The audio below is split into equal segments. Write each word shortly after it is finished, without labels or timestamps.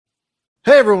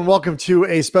Hey everyone, welcome to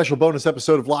a special bonus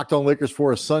episode of Locked On Lakers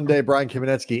for a Sunday. Brian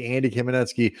Kamenetsky, Andy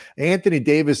Kamenetsky, Anthony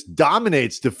Davis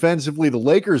dominates defensively. The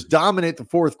Lakers dominate the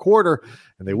fourth quarter,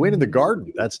 and they win in the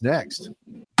Garden. That's next.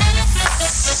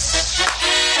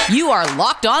 You are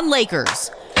Locked On Lakers,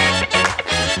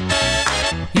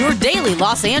 your daily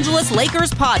Los Angeles Lakers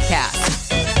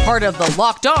podcast. Part of the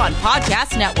Locked On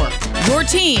Podcast Network, your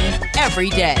team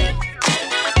every day.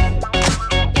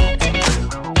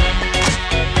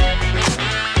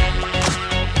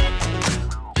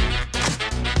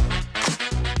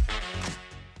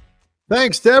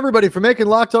 Thanks to everybody for making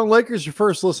Locked On Lakers your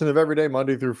first listen of every day,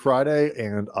 Monday through Friday,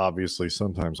 and obviously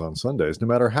sometimes on Sundays. No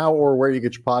matter how or where you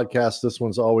get your podcast, this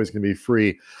one's always going to be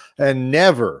free and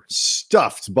never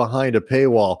stuffed behind a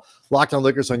paywall. Locked On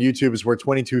Lakers on YouTube is where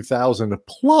 22,000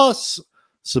 plus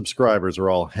subscribers are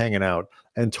all hanging out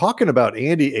and talking about,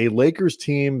 Andy, a Lakers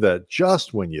team that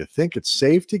just when you think it's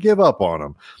safe to give up on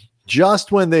them,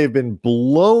 just when they've been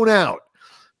blown out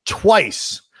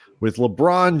twice, with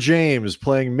LeBron James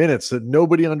playing minutes that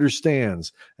nobody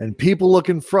understands and people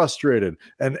looking frustrated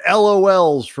and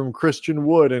LOLs from Christian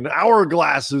Wood and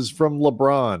hourglasses from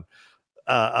LeBron.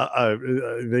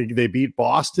 They beat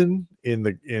Boston in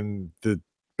the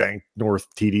Bank North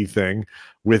TD thing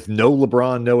with no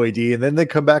LeBron, no AD. And then they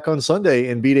come back on Sunday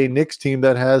and beat a Knicks team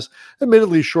that has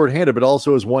admittedly shorthanded, but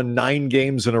also has won 9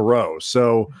 games in a row.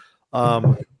 So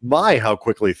how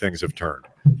quickly things have turned.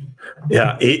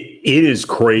 Yeah, it is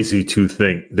crazy to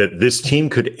think that this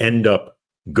team could end up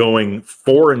going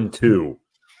 4-2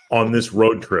 on this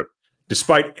road trip,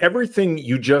 despite everything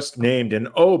you just named. And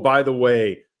oh, by the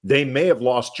way, they may have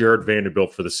lost Jared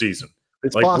Vanderbilt for the season.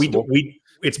 It's possible.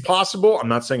 It's possible. I'm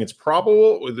not saying it's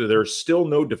probable. There's still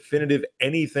no definitive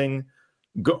anything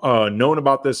known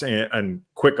about this. And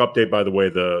quick update, by the way,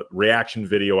 the reaction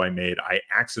video I made, I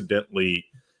accidentally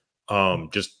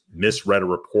just misread a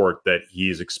report that he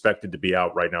is expected to be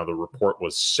out right now. The report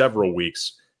was several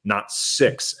weeks, not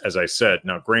 6, as I said.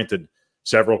 Now, granted,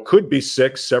 several could be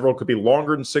 6, several could be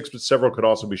longer than 6, but several could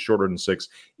also be shorter than 6.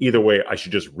 Either way, I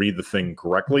should just read the thing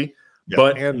correctly. Yeah,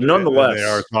 but nonetheless, they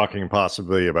are talking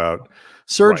possibly about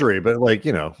surgery, right. But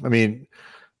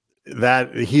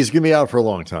that he's going to be out for a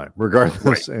long time,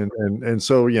 regardless. Right. And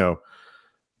so,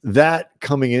 that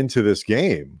coming into this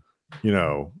game,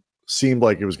 seemed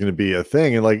like it was going to be a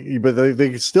thing, and but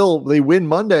they win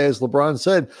Monday, as LeBron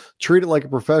said. Treat it like a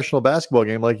professional basketball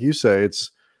game, like you say. It's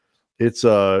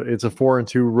a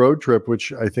 4-2 road trip,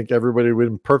 which I think everybody would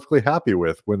be perfectly happy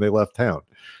with when they left town.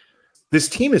 This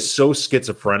team is so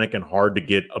schizophrenic and hard to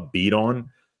get a beat on,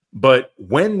 but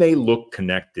when they look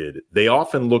connected, they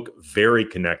often look very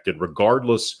connected,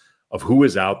 regardless of who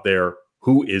is out there,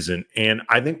 who isn't. And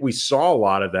I think we saw a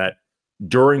lot of that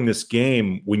during this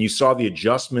game when you saw the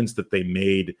adjustments that they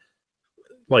made,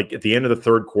 like at the end of the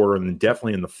third quarter and then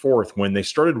definitely in the fourth, when they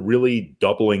started really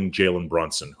doubling Jalen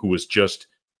Brunson, who was just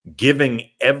giving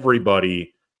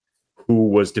everybody who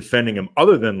was defending him,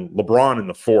 other than LeBron in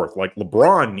the fourth. Like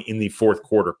LeBron in the fourth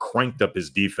quarter cranked up his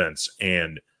defense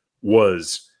and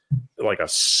was like a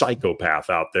psychopath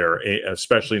out there,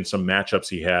 especially in some matchups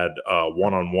he had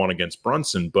one-on-one against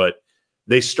Brunson. But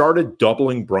they started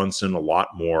doubling Brunson a lot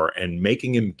more and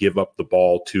making him give up the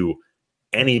ball to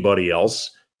anybody else.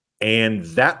 And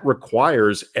that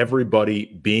requires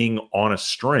everybody being on a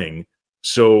string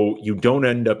so you don't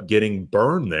end up getting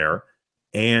burned there.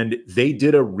 And they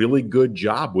did a really good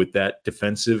job with that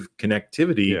defensive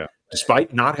connectivity,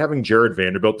 despite not having Jared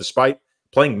Vanderbilt, despite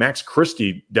playing Max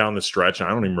Christie down the stretch. And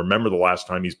I don't even remember the last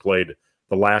time he's played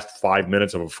the last 5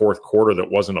 minutes of a fourth quarter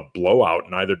that wasn't a blowout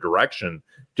in either direction.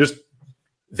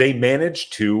 They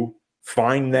managed to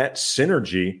find that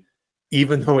synergy,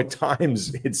 even though at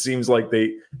times it seems like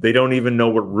they don't even know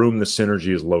what room the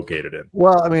synergy is located in.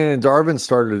 Well, and Darvin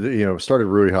started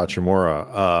Rui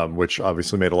Hachimura, which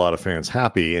obviously made a lot of fans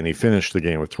happy, and he finished the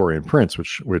game with Taurean Prince,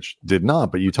 which did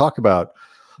not. But you talk about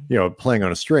playing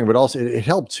on a string, but also it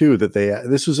helped too that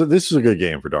this was a good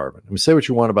game for Darvin. Say what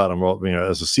you want about him,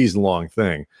 as a season long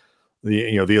thing.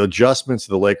 The adjustments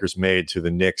the Lakers made to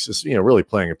the Knicks is really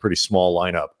playing a pretty small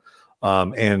lineup,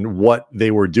 and what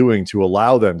they were doing to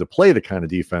allow them to play the kind of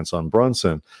defense on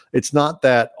Brunson. It's not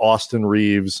that Austin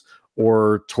Reeves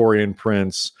or Taurean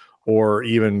Prince or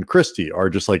even Christie are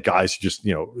just like guys who just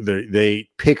they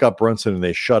pick up Brunson and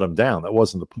they shut him down. That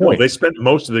wasn't the point. No, they spent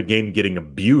most of the game getting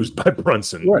abused by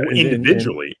Brunson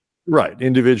individually. Right,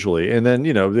 individually, and then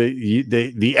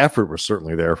the effort was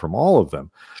certainly there from all of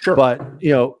them. Sure, but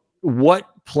what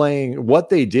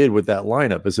they did with that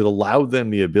lineup is it allowed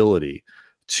them the ability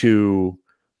to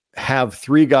have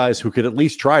 3 guys who could at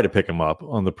least try to pick him up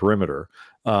on the perimeter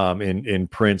in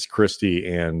Prince, Christie,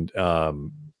 and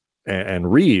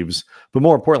Reeves. But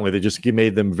more importantly, they just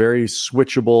made them very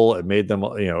switchable. It made them,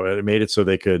 it made it so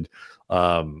they could,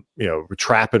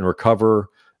 trap and recover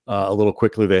a little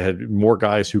quickly. They had more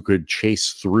guys who could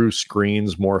chase through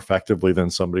screens more effectively than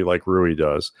somebody like Rui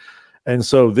does. And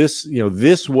so this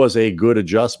was a good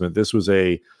adjustment. This was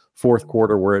a fourth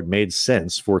quarter where it made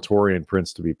sense for Taurean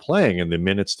Prince to be playing and the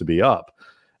minutes to be up.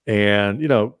 And,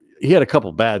 he had a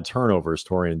couple bad turnovers,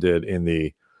 Taurean did in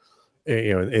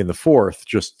the fourth,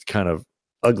 just kind of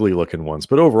ugly looking ones,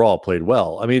 but overall played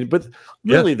well. I mean, but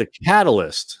really the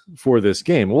catalyst for this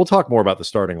game, we'll talk more about the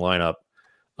starting lineup.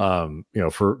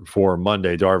 For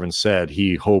Monday, Darvin said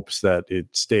he hopes that it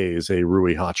stays a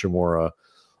Rui Hachimura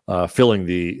filling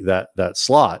that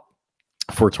slot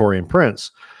for Taurean Prince.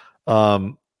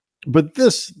 But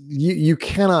this, you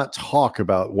cannot talk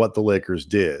about what the Lakers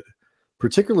did,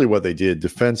 particularly what they did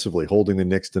defensively, holding the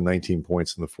Knicks to 19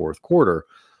 points in the fourth quarter,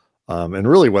 and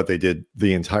really what they did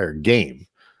the entire game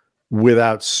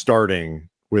without starting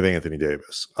with Anthony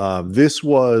Davis. This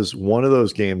was one of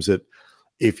those games that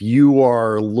if you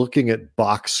are looking at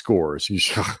box scores,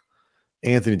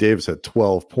 Anthony Davis had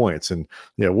 12 points. And,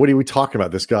 what are we talking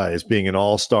about? This guy as being an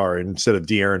all-star instead of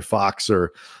De'Aaron Fox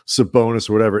or Sabonis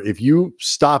or whatever. If you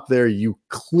stop there, you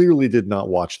clearly did not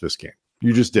watch this game.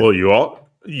 You just did. Well,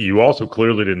 you also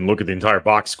clearly didn't look at the entire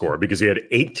box score because he had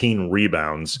 18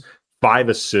 rebounds, 5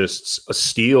 assists, a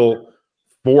steal,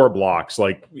 4 blocks.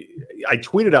 Like I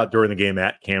tweeted out during the game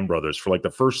at Cam Brothers for like the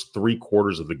first 3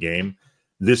 quarters of the game.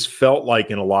 This felt like,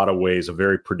 in a lot of ways, a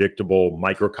very predictable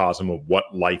microcosm of what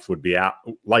life would be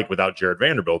like without Jared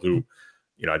Vanderbilt, who,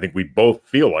 I think we both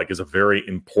feel like is a very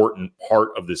important part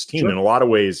of this team. Sure. In a lot of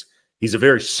ways, he's a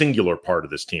very singular part of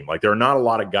this team. Like there are not a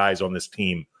lot of guys on this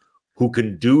team who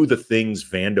can do the things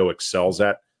Vando excels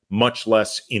at, much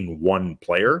less in one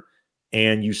player.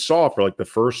 And you saw for like the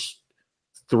first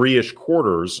 3-ish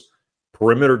quarters,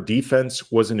 perimeter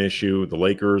defense was an issue. The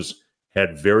Lakers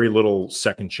had very little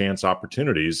second chance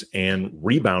opportunities, and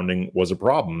rebounding was a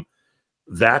problem.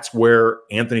 That's where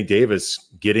Anthony Davis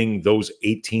getting those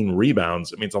 18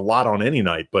 rebounds, I mean, it's a lot on any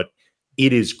night, but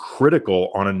it is critical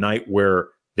on a night where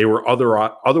they were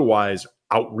otherwise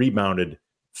out-rebounded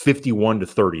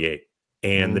 51-38,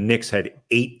 and the Knicks had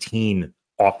 18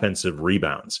 offensive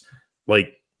rebounds.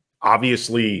 Like,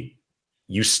 obviously,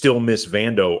 you still miss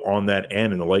Vando on that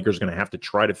end, and the Lakers are going to have to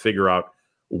try to figure out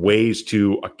ways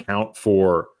to account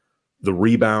for the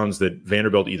rebounds that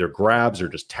Vanderbilt either grabs or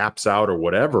just taps out or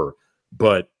whatever.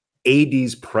 But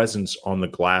AD's presence on the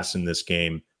glass in this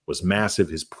game was massive.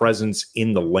 His presence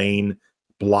in the lane,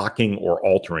 blocking or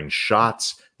altering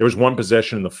shots. There was one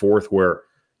possession in the fourth where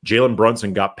Jalen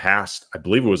Brunson got past, I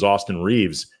believe it was Austin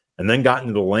Reeves, and then got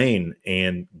into the lane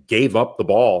and gave up the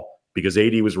ball because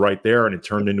AD was right there, and it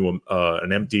turned into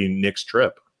an empty Knicks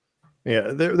trip.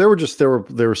 Yeah, there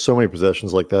were so many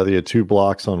possessions like that. He had 2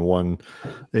 blocks on one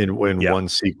in one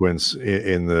sequence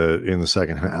in the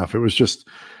second half. It was just,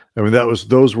 I mean, that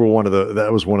was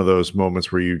one of those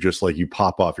moments where you just like you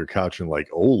pop off your couch and like,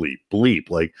 holy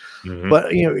bleep, like.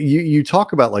 But you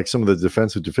talk about like some of the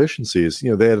defensive deficiencies.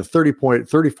 They had a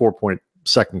 34 point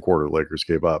second quarter. Lakers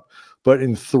gave up, but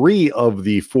in 3 of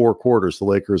the 4 quarters, the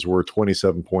Lakers were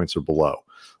 27 points or below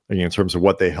in terms of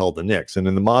what they held the Knicks. And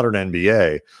in the modern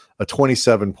NBA, a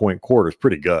 27-point quarter is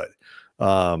pretty good.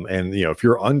 And if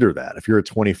you're under that, if you're at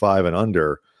 25 and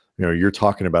under, you're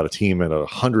talking about a team at a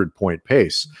 100-point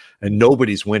pace, and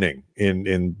nobody's winning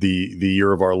in the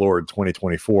year of our Lord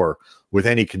 2024 with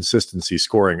any consistency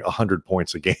scoring 100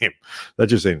 points a game. That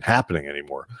just ain't happening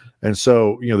anymore. And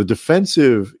so, the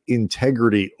defensive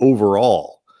integrity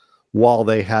overall, while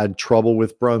they had trouble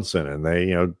with Brunson and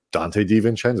they, Dante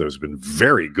DiVincenzo has been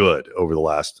very good over the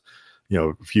last,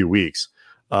 few weeks,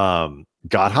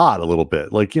 got hot a little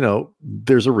bit. Like,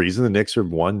 there's a reason the Knicks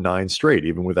have won 9 straight,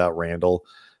 even without Randall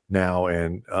now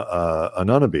and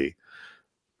Anunoby.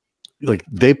 Like,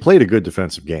 they played a good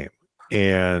defensive game.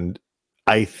 And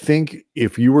I think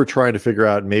if you were trying to figure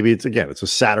out, maybe it's a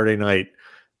Saturday night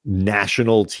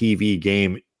national TV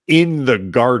game in the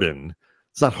Garden.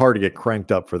 It's not hard to get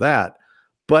cranked up for that.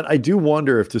 But I do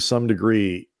wonder if to some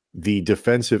degree the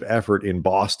defensive effort in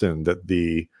Boston that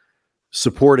the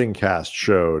supporting cast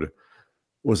showed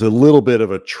was a little bit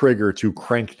of a trigger to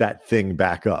crank that thing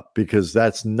back up, because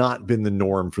that's not been the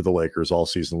norm for the Lakers all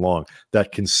season long,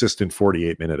 that consistent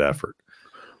 48-minute effort.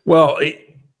 Well,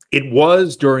 it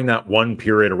was during that one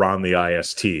period around the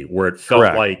IST where it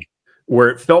felt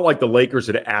like the Lakers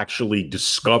had actually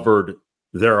discovered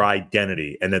their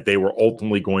identity and that they were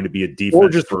ultimately going to be a defense, or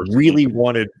just really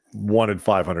wanted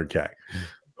 500K.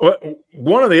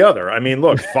 One or the other. I mean,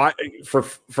 look, for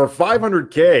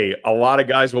 500K, a lot of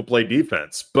guys will play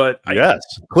defense, but yes,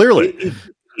 clearly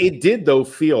it did though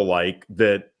feel like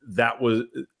that was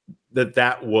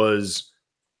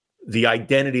the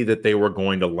identity that they were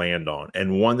going to land on,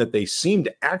 and one that they seemed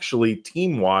actually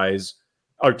team-wide,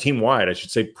 I should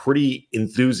say, pretty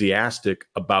enthusiastic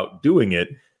about doing it.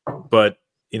 But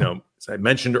as I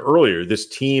mentioned earlier, this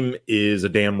team is a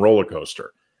damn roller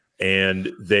coaster.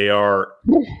 And they are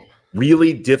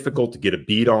really difficult to get a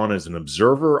beat on as an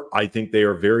observer. I think they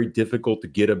are very difficult to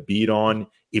get a beat on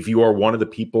if you are one of the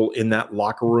people in that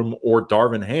locker room or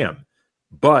Darvin Ham.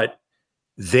 But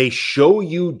they show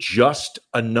you just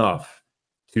enough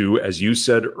to, as you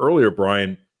said earlier,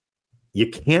 Brian, you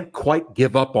can't quite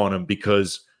give up on them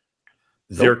because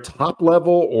their top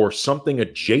level or something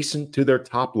adjacent to their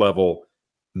top level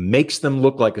makes them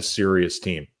look like a serious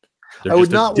team. They're I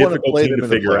would not want to play them to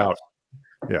figure out.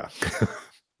 Yeah.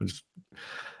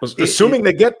 Assuming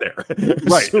they get there.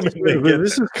 Right.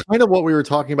 This is kind of what we were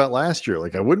talking about last year.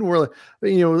 Like, I wouldn't really,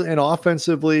 and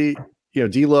offensively,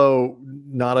 D'Lo,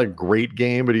 not a great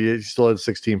game, but he still had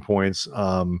 16 points.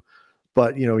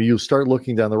 But, you start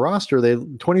looking down the roster, they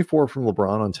 24 from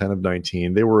LeBron on 10 of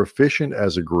 19. They were efficient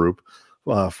as a group,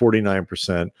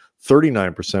 49%.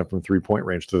 39% from three-point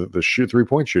range. The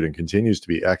three-point shooting continues to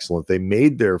be excellent. They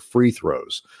made their free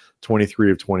throws 23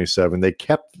 of 27. They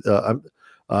kept the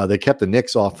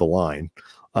Knicks off the line.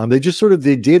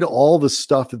 They did all the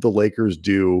stuff that the Lakers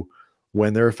do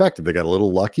when they're effective. They got a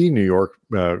little lucky. New York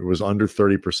was under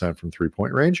 30% from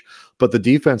three-point range, but the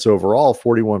defense overall,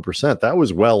 41%. That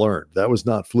was well earned. That was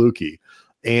not fluky.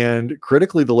 And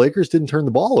critically, the Lakers didn't turn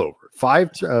the ball over.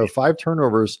 Five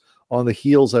turnovers on the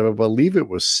heels of, I believe it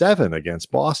was 7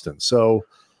 against Boston. So,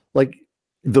 like,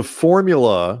 the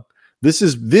formula, this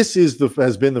has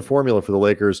been the formula for the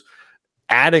Lakers,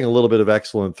 adding a little bit of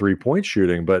excellent three-point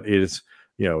shooting, but it's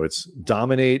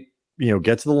dominate,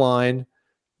 get to the line,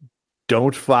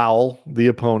 don't foul the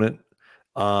opponent,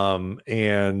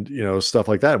 and stuff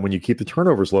like that. And when you keep the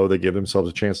turnovers low, they give themselves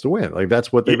a chance to win. Like,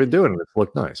 that's what they've been doing, and it's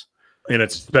looked nice. And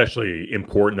it's especially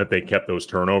important that they kept those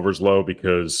turnovers low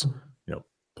because,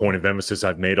 point of emphasis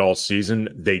I've made all season,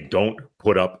 they don't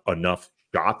put up enough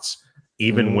shots,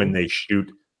 even when they shoot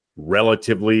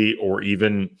relatively, or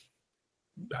even,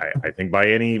 I think by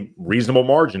any reasonable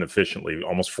margin, efficiently,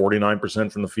 almost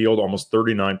 49% from the field, almost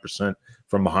 39%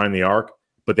 from behind the arc.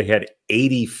 But they had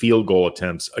 80 field goal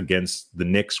attempts against the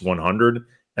Knicks 100.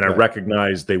 And I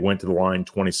recognize they went to the line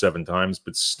 27 times,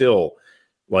 but still,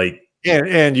 like.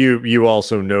 And you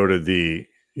also noted the,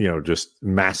 just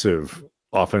massive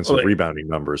offensive rebounding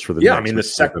numbers for the Knicks. I mean, the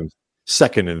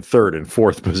second and third and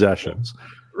fourth possessions.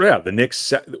 Yeah, the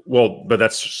Knicks. Well, but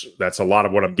that's a lot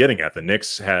of what I'm getting at. The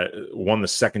Knicks had won the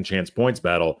second chance points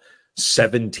battle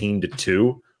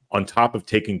 17-2 on top of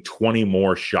taking 20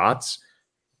 more shots.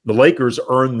 The Lakers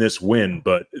earned this win,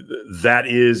 but that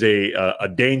is a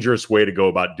dangerous way to go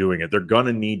about doing it. They're going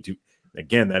to need to,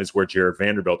 again, that is where Jared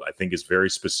Vanderbilt, I think, is very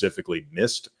specifically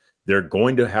missed. They're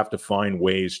going to have to find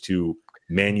ways to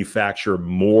manufacture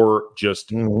more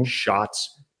just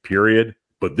shots, period.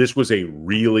 But this was a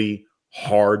really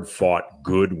hard-fought,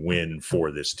 good win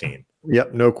for this team.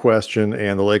 Yep, no question.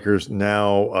 And the Lakers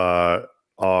now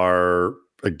are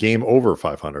a game over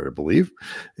 500, I believe.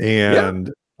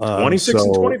 And 26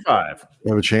 and 25. They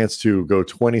have a chance to go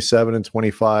 27 and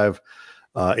 25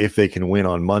 if they can win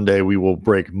on Monday. We will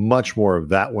break much more of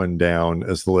that one down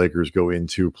as the Lakers go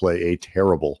into play a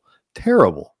terrible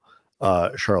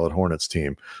Charlotte Hornets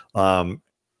team. And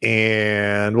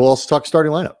we'll also talk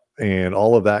starting lineup and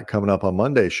all of that coming up on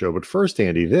Monday's show. But first,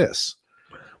 Andy, this.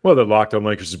 Well, the Locked On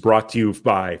Lakers is brought to you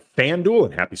by FanDuel,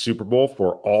 and happy Super Bowl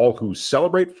for all who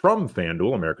celebrate from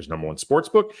FanDuel, America's #1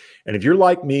 sportsbook. And if you're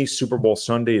like me, Super Bowl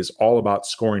Sunday is all about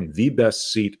scoring the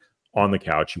best seat on the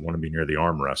couch. You want to be near the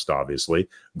armrest, obviously.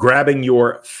 Grabbing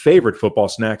your favorite football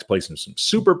snacks, placing some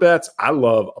super bets. I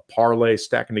love a parlay,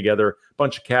 stacking together a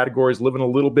bunch of categories, living a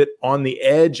little bit on the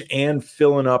edge, and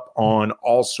filling up on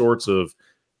all sorts of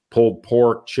pulled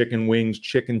pork, chicken wings,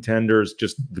 chicken tenders,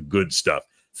 just the good stuff.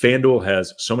 FanDuel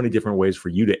has so many different ways for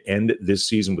you to end this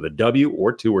season with a W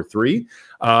or 2 or 3.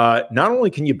 Not only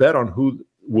can you bet on who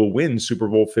will win Super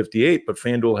Bowl 58, but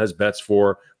FanDuel has bets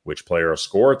for which player will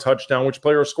score a touchdown, which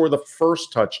player will score the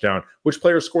first touchdown, which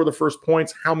player score the first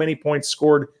points, how many points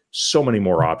scored, so many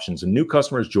more options. And new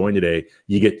customers join today,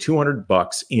 you get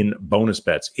 $200 in bonus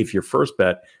bets if your first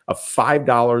bet of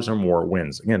 $5 or more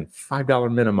wins. Again,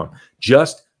 $5 minimum.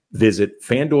 Just visit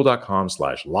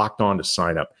FanDuel.com/lockedon to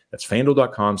sign up. That's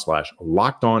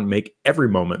FanDuel.com/lockedon. Make every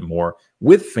moment more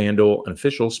with FanDuel, an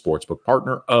official sportsbook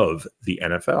partner of the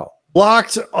NFL.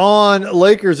 Locked on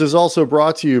Lakers is also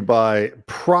brought to you by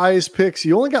Prize Picks.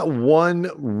 You only got one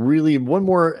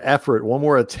more effort, one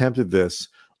more attempt at this.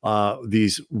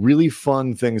 These really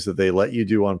fun things that they let you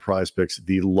do on Prize Picks,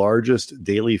 the largest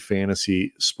daily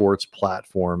fantasy sports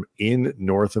platform in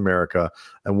North America.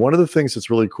 And one of the things that's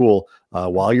really cool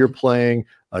while you're playing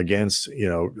against,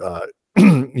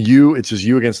 it's just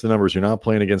you against the numbers. You're not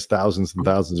playing against thousands and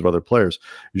thousands of other players.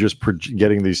 You're just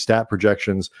getting these stat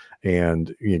projections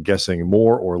and guessing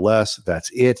more or less.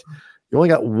 That's it. You only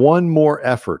got one more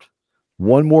effort,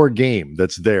 one more game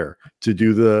that's there to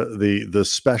do the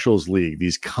specials league,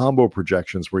 these combo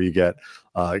projections where you get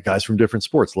guys from different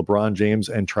sports, LeBron James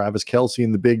and Travis Kelce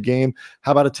in the big game.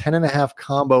 How about a 10.5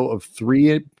 combo of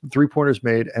three-pointers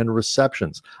made and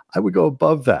receptions? I would go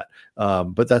above that.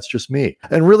 But that's just me.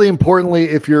 And really importantly,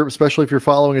 especially if you're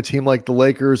following a team like the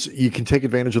Lakers, you can take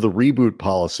advantage of the reboot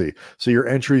policy. So your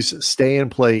entries stay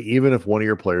in play even if one of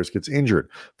your players gets injured.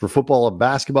 For football and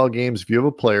basketball games, if you have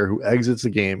a player who exits the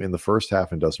game in the first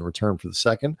half and doesn't return for the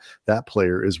second, that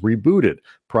player is rebooted.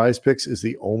 Prize Picks is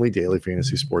the only daily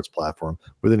fantasy sports platform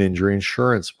with an injury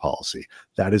insurance policy.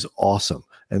 That is awesome.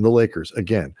 And the Lakers,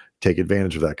 again, take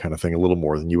advantage of that kind of thing a little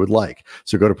more than you would like.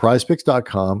 So go to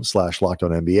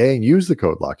prizepicks.com/LockedOnNBA and use the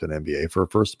code LockedOnNBA for a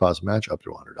first deposit match up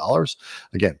to $100.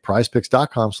 Again,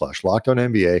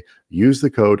 prizepicks.com/LockedOnNBA. Use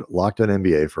the code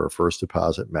LockedOnNBA for a first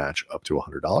deposit match up to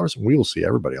 $100. And we will see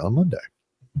everybody on Monday.